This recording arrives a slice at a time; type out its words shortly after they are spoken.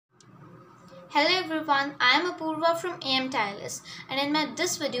Hello everyone, I am Apurva from AM Tireless and in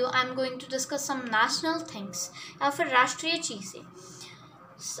this video I am going to discuss some national things या फिर राष्ट्रीय चीज़ें.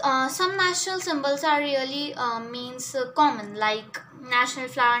 Some national symbols are really means common like national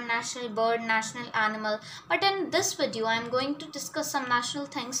flower, national bird, national animal. But in this video I am going to discuss some national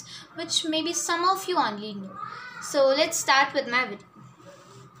things which maybe some of you only know. So let's start with my video.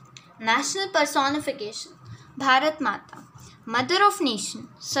 National personification. Bharat Mata. Mother of Nation.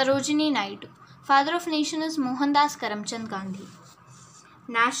 Sarojini Naidu. Father of Nation is Mohandas Karamchand Gandhi.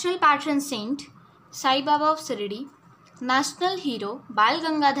 National Patron Saint. Sai Baba of Shirdi. National Hero. Bal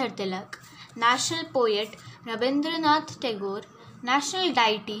Gangadhar Tilak. National Poet. Rabindranath Tagore. National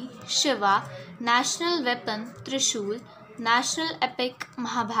Deity. Shiva. National Weapon. Trishul. National Epic.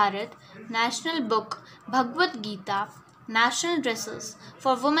 Mahabharat. National Book. Bhagavad Gita. National dresses.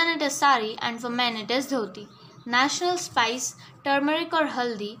 For women it is sari and for men it is dhoti. National spice, turmeric or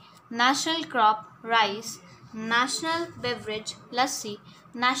haldi. National crop, rice. National beverage, lassi.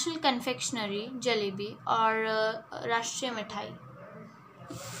 National confectionery, jalebi or rashtriya mithai.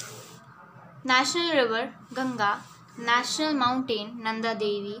 National river, Ganga. National mountain, Nanda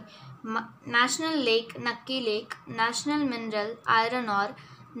Devi. National lake, Nakki Lake. National mineral, iron ore.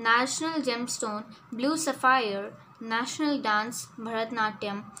 National gemstone, blue sapphire. National dance,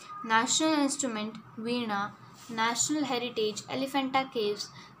 Bharatnatyam. National instrument, Veena. National heritage, Elephanta Caves.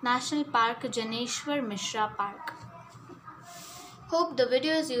 National park, Janeshwar Mishra Park. Hope the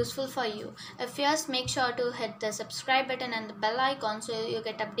video is useful for you. If yes, make sure to hit the subscribe button and the bell icon so you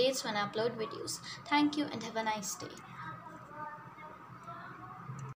get updates when I upload videos. Thank you and have a nice day.